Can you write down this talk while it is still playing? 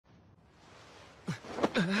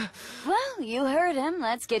Well, you heard him.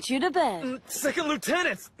 Let's get you to bed. Second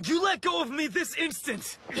Lieutenant, you let go of me this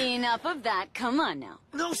instant! Enough of that. Come on now.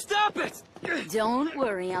 No, stop it! Don't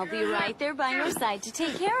worry. I'll be right there by your side to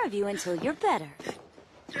take care of you until you're better.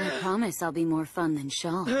 I promise I'll be more fun than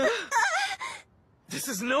Shaw. This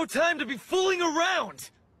is no time to be fooling around!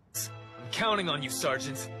 I'm counting on you,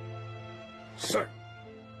 Sergeant. Sir.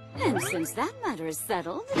 And since that matter is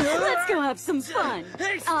settled, let's go have some fun.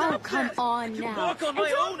 Hey, stop Oh, come that! on I now. can walk on And my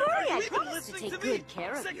don't own. worry, Are I you even promise to listening take to me? good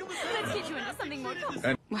care of you. Second Lieutenant, Let's get you into something more comfortable.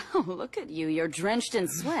 And Wow, look at you. You're drenched in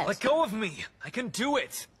sweat. Let go of me. I can do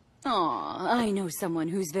it. Aw, I know someone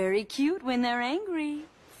who's very cute when they're angry.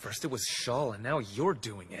 First it was Shaw, and now you're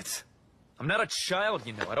doing it. I'm not a child,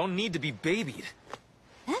 you know. I don't need to be babied.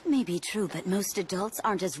 That may be true, but most adults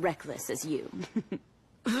aren't as reckless as you.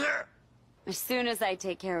 As soon as I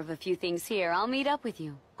take care of a few things here, I'll meet up with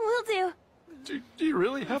you. Will do. do you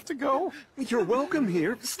really have to go? You're welcome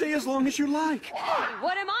here. Stay as long as you like.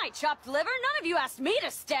 What am I, chopped liver? None of you asked me to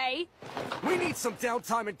stay. We need some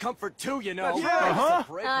downtime and comfort too, you know. Yeah,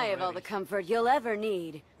 I have all the comfort you'll ever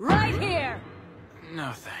need. Right here!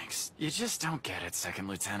 No thanks. You just don't get it, Second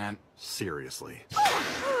Lieutenant. Seriously.